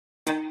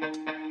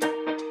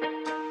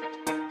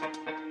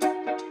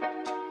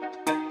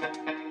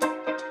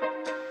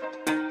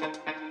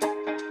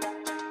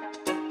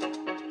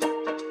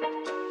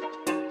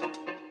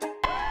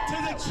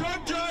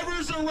truck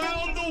drivers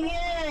around the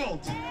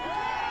world,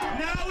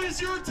 now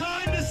is your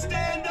time to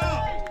stand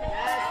up.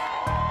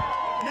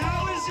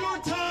 Now is your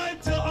time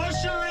to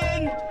usher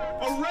in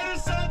a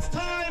renaissance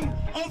time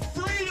of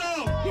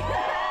freedom.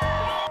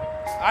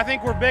 I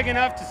think we're big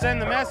enough to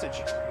send the message.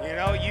 You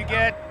know, you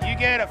get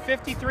a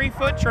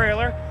 53-foot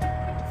trailer,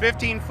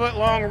 15-foot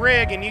long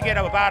rig, and you get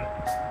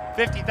about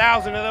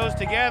 50,000 of those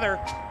together.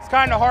 It's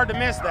kind of hard to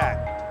miss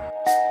that.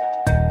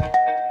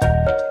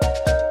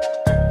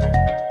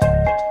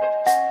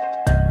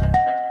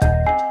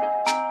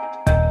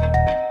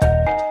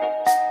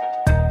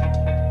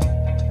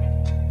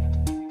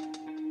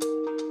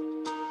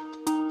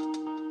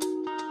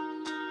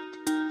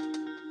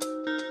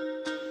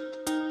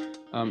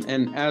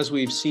 And as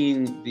we've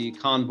seen the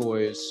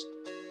convoys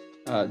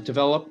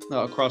develop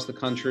across the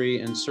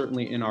country and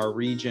certainly in our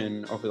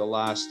region over the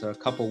last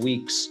couple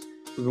weeks,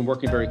 we've been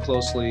working very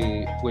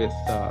closely with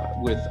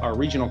our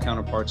regional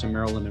counterparts in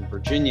Maryland and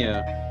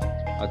Virginia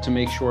to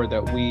make sure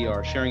that we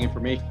are sharing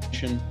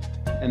information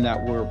and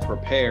that we're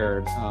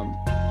prepared